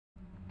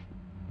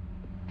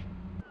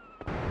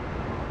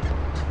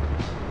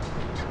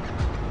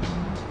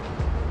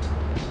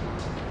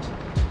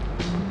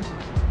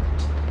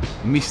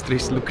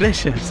Mistress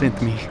Lucretia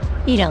sent me.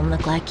 You don't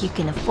look like you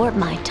can afford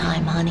my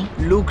time, honey.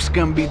 Looks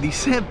can be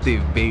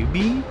deceptive,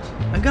 baby.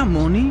 I got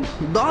money,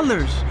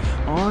 dollars,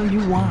 all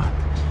you want.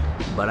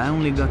 But I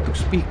only got to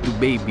speak to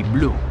Baby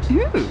Blue.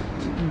 Ooh,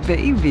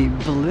 Baby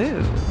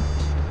Blue.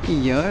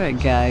 You're a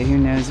guy who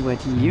knows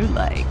what you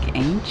like,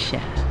 ain't ya?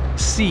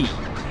 See,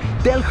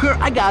 tell her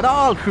I got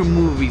all her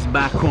movies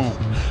back home.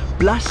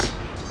 Plus,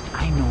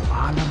 I know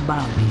all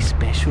about these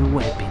special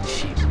weapons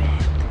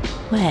shipment.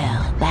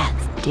 Well,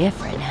 that's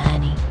different,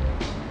 honey.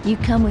 You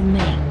come with me.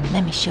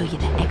 Let me show you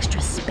the extra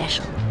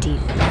special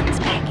deluxe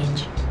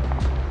package.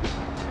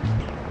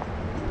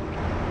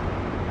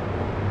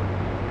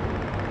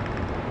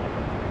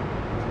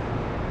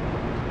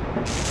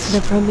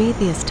 The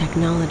Prometheus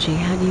technology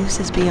had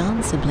uses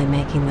beyond simply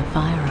making the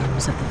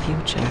firearms of the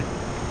future.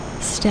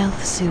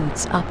 Stealth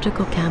suits,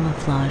 optical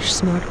camouflage,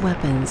 smart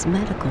weapons,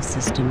 medical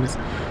systems,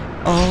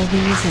 all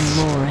these and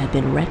more had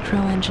been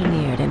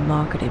retro-engineered and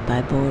marketed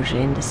by Borgia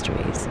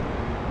Industries.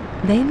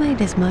 They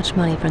made as much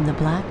money from the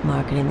black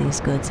market in these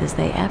goods as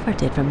they ever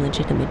did from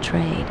legitimate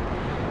trade.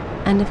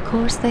 And of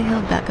course they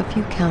held back a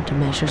few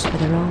countermeasures for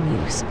their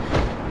own use,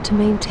 to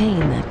maintain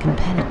that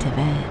competitive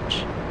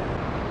edge.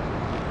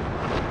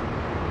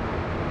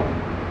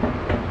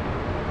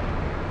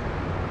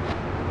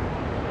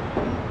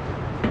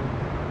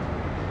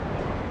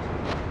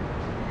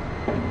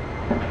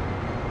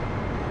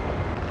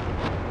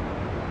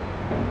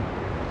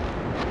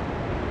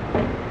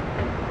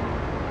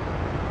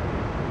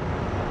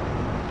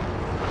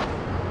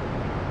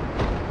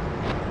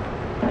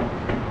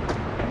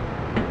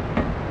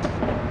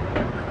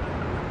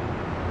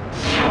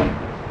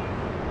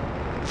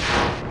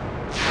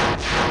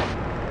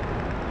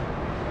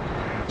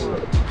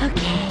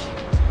 Okay.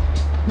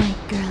 My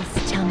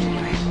girls tell me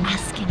you're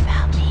asking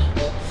about me.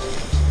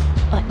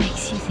 What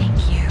makes you think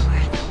you're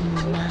worth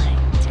my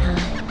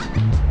time?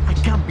 I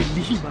can't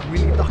believe I'm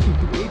really talking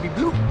to Baby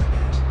Blue.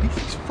 This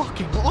is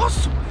fucking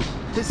awesome.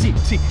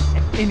 See,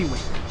 anyway,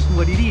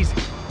 what it is,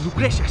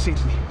 Lucretia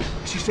sent me.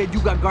 She said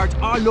you got guards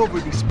all over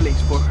this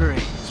place for her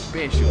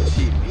special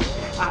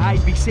shipment.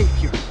 I'd be safe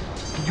here.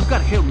 You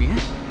gotta help me, eh?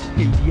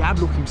 El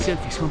Diablo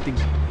himself is hunting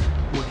me.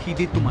 What he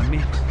did to my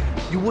men,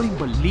 you wouldn't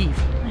believe.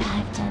 What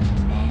I've done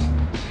to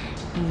men,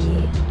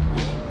 you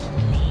wouldn't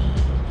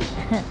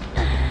believe.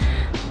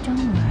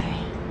 Don't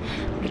worry.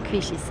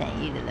 Lucretia sent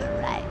you to the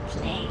right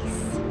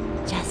place.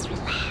 Just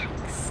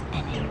relax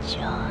and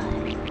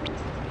enjoy.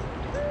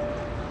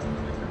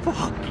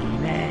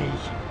 Fucking A.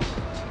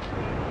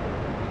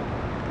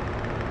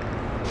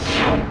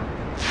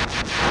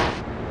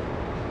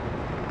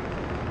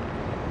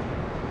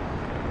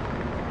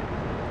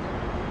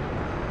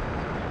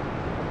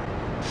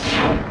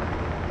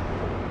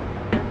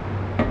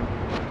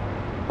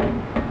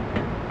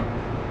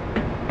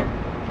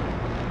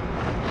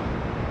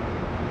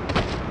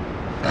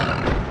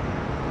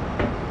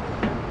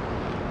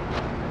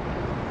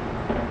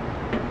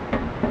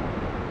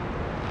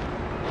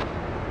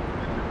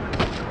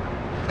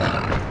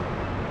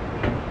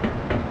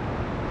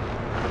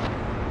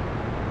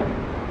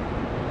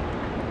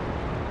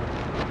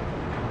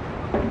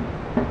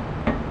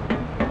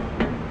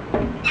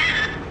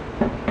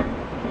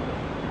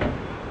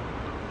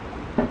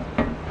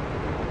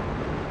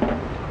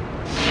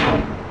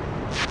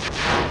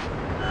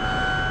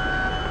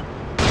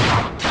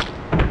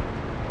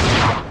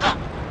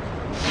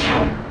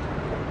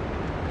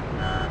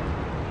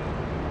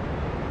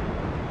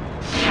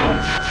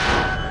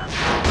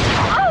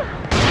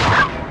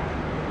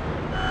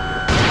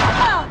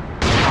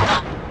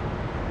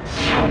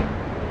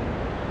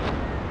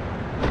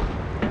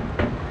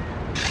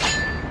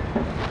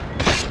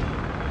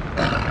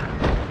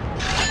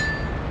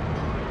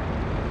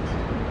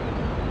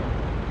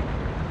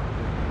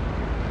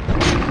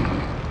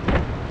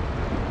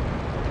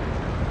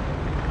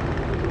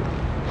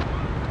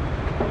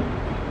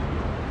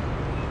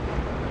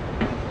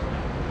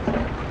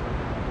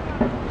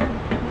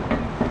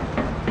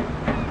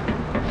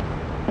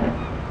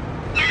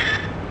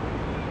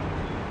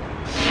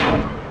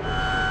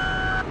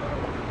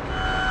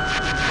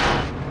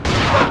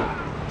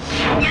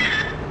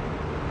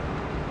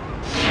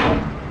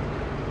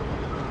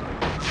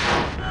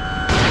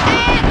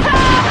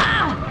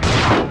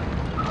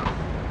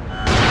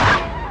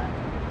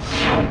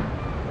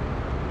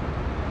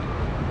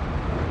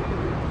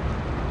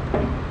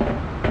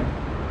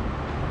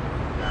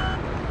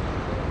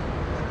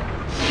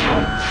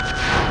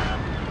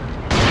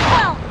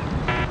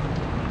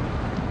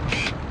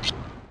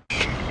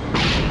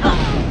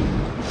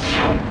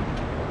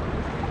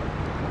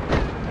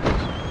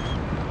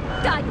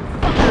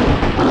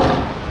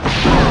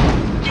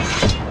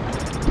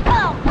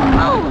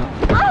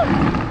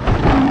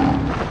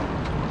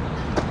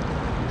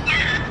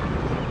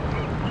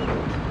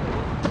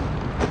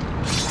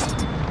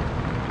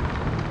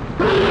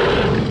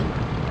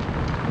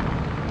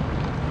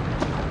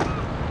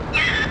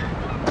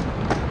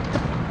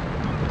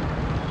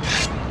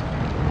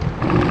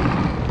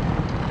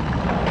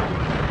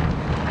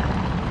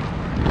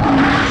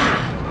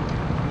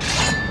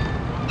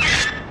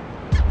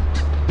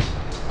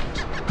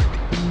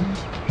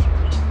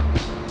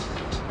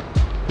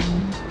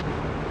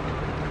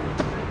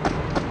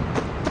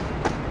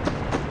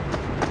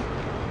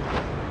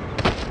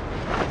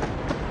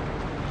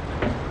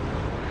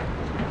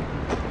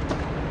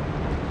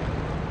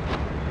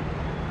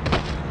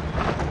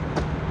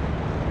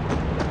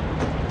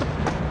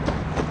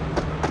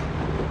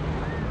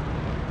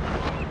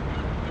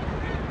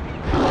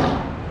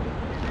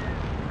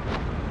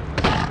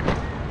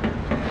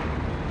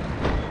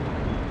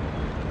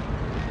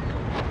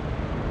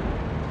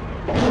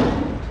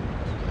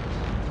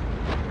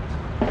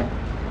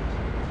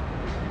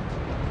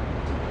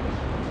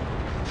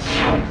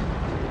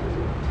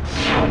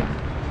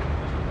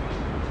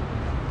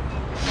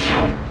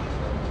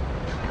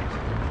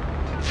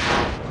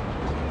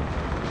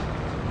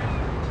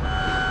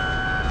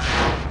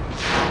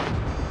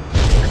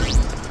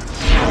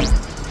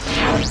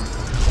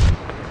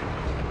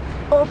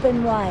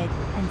 Open wide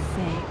and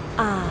say,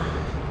 ah.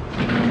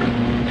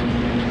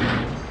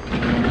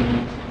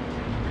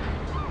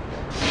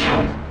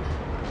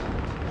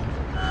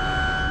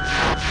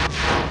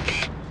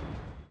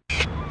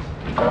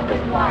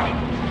 Open wide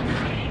and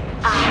say,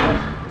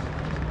 ah.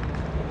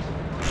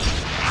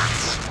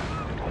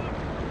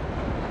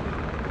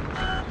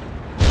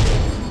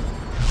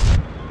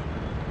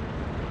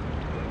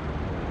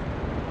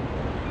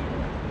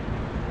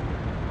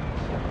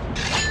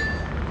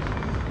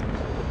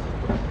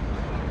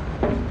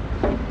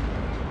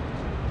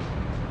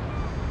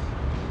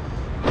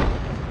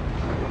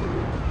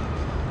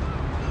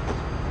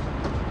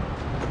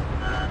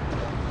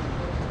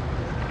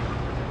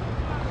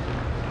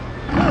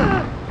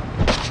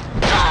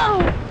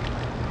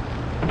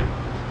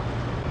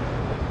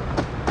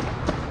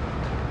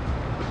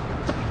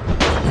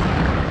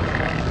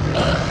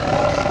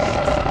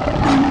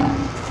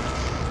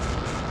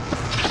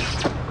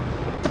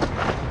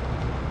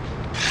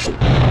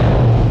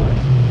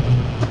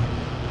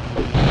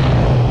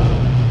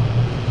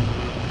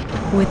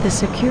 With the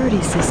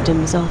security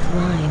systems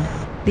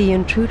offline, the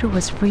intruder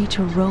was free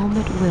to roam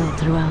at will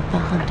throughout the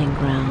hunting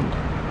ground.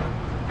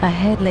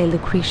 Ahead lay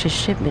Lucretia's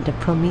shipment of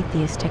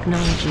Prometheus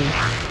technology,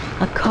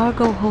 a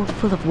cargo hold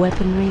full of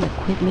weaponry,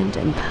 equipment,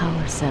 and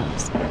power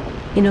cells,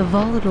 in a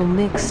volatile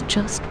mix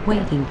just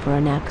waiting for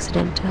an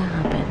accident to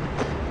happen.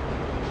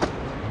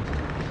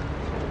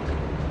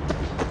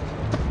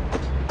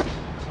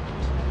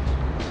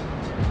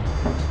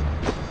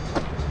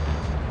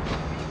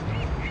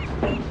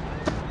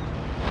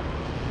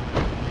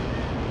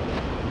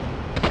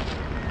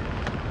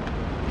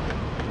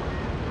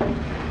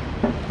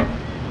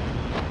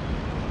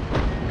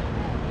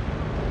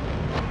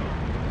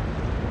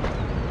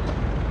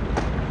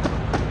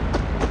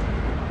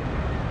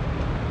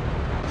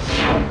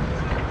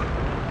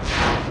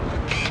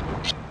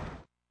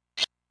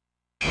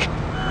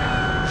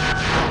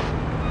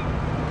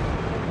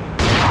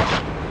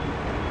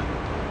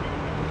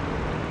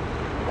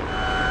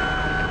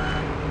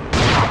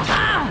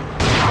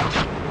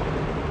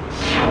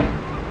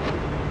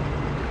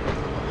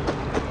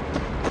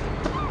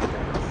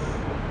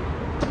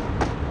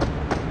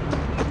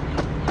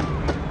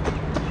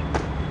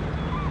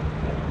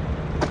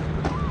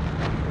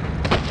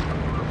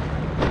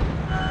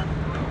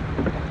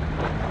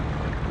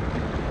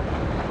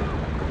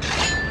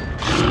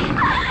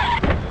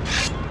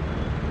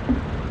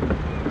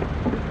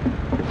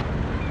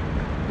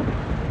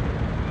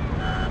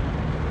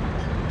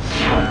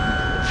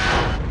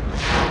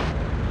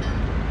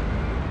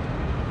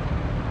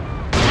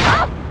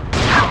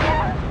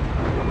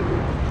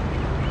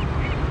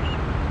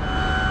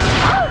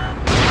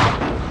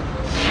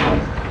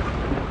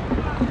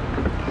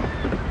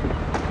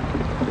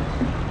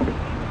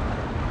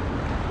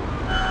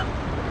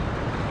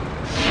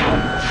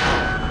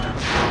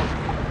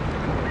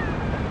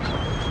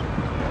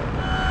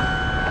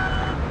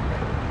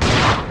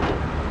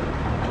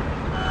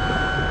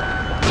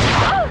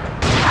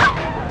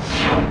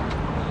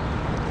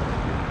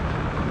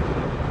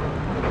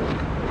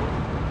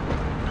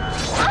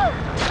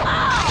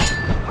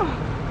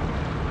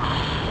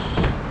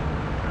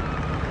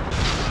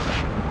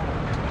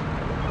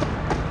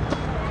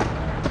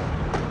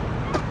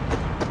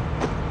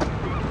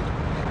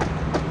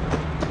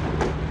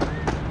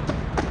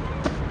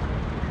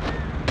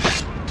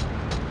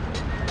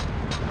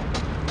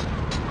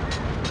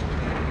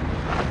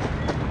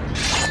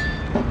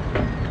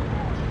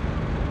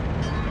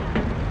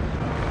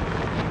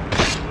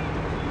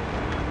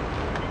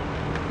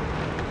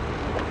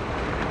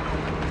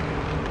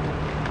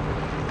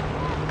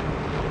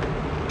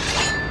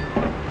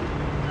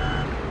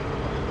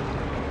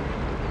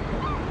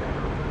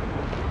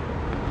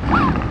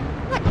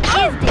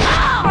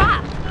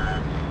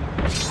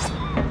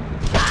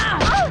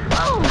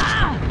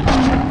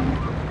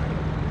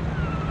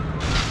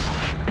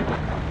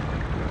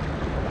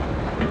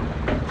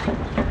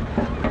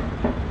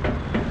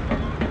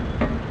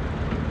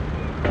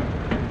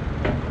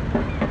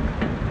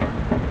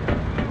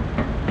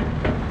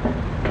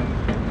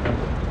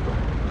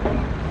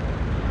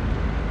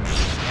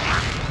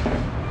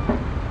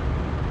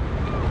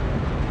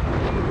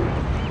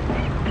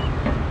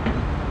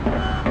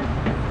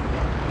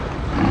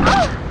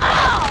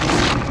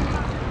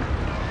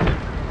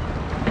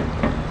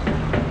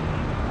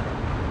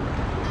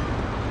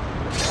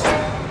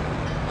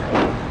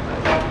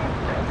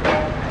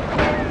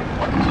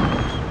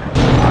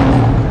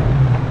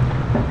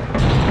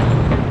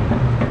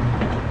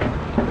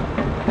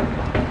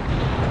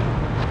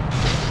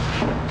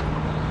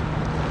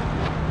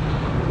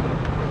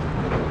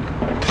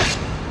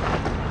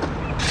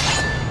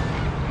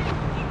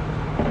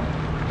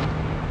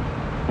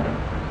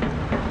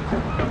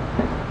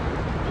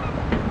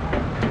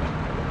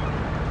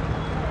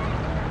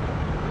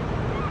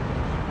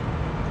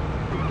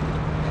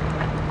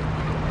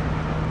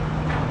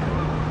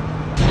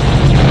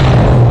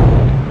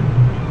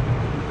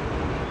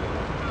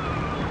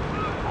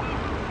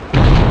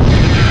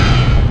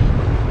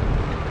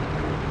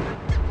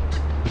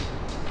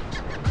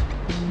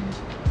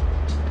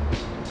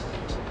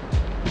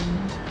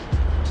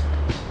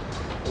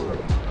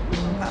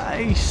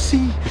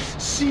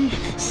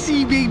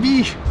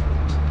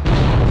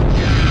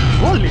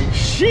 Holy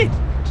shit!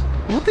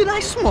 What did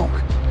I smoke?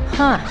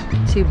 Huh,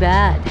 too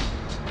bad.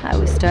 I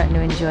was starting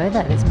to enjoy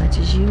that as much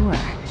as you were.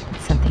 But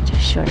something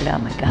just shorted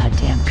out my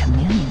goddamn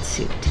chameleon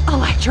suit.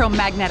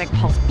 Electromagnetic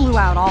pulse blew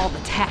out all the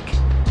tech.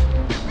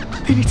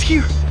 Then it's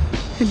here.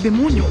 El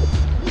demonio.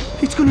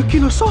 It's gonna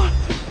kill us all.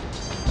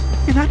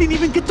 And I didn't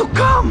even get to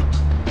come!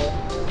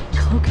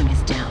 Cloaking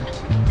is down.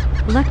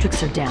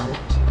 Electrics are down.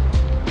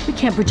 We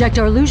can't project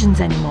our illusions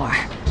anymore.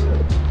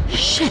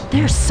 Shit,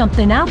 there's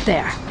something out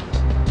there.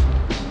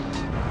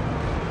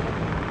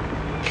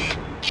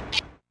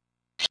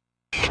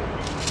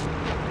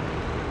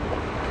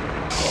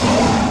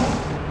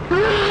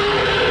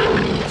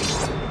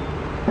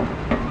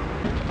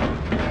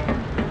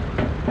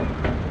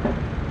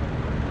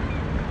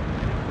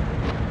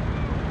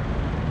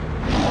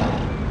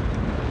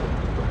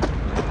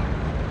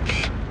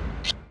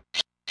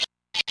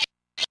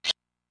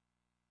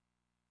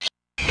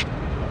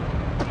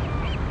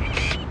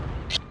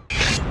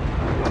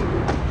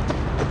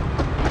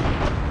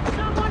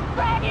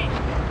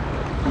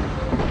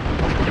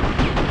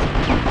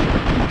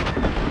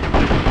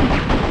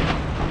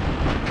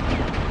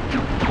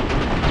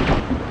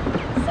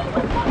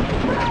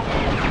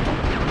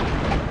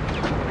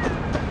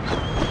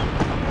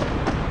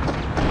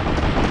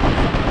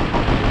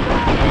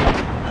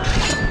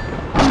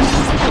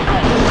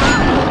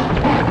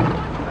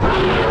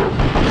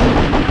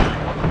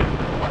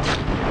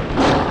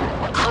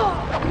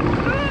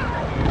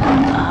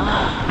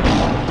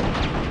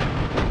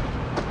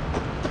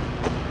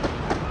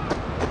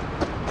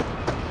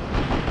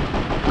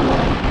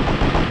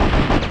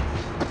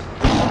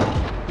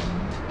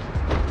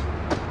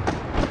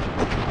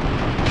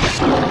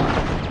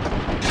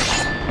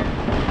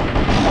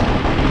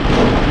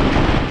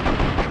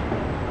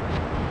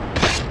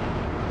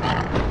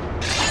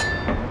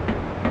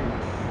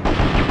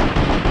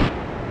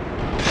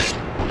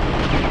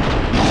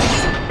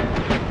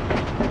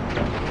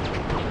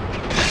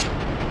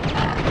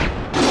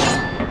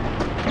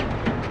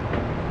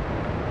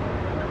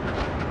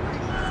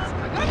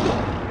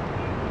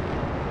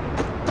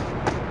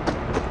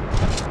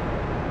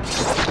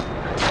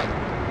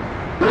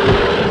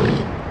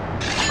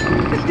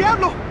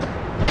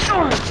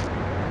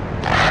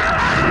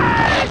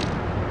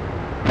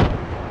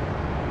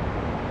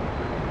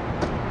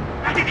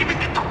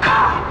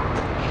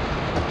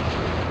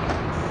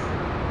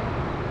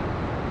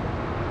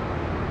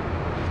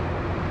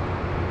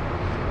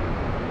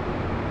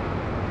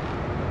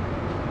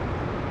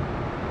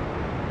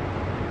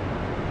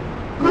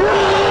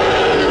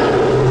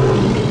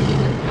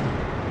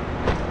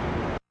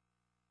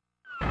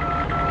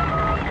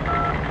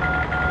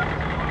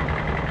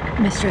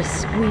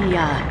 Mistress,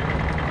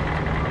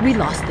 we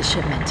lost the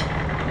shipment.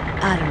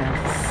 I don't know,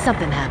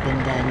 something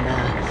happened and,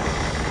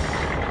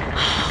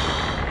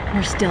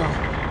 we're still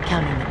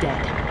counting the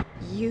dead.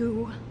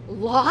 You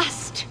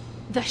lost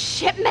the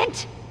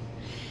shipment?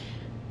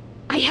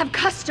 I have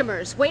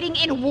customers waiting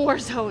in war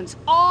zones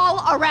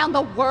all around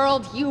the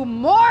world, you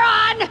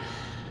moron!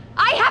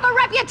 I have a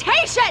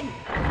reputation!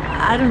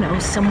 I don't know,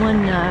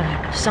 someone,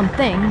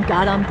 something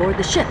got on board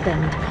the ship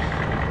and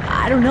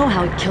I don't know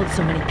how he killed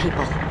so many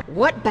people.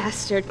 What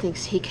bastard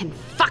thinks he can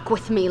fuck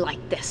with me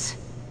like this?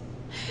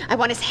 I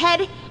want his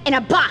head in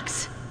a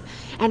box!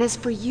 And as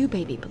for you,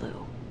 Baby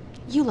Blue,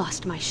 you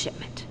lost my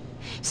shipment.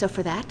 So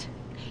for that,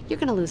 you're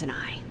gonna lose an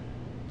eye.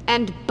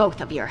 And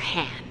both of your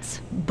hands.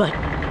 But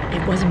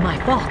it wasn't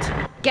my fault.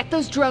 Get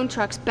those drone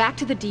trucks back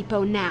to the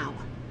depot now.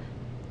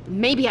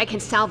 Maybe I can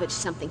salvage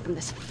something from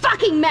this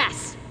fucking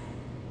mess!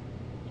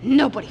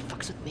 Nobody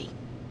fucks with me.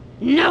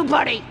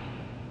 Nobody!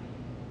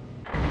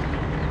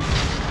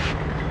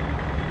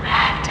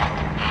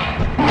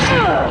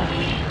 Ugh.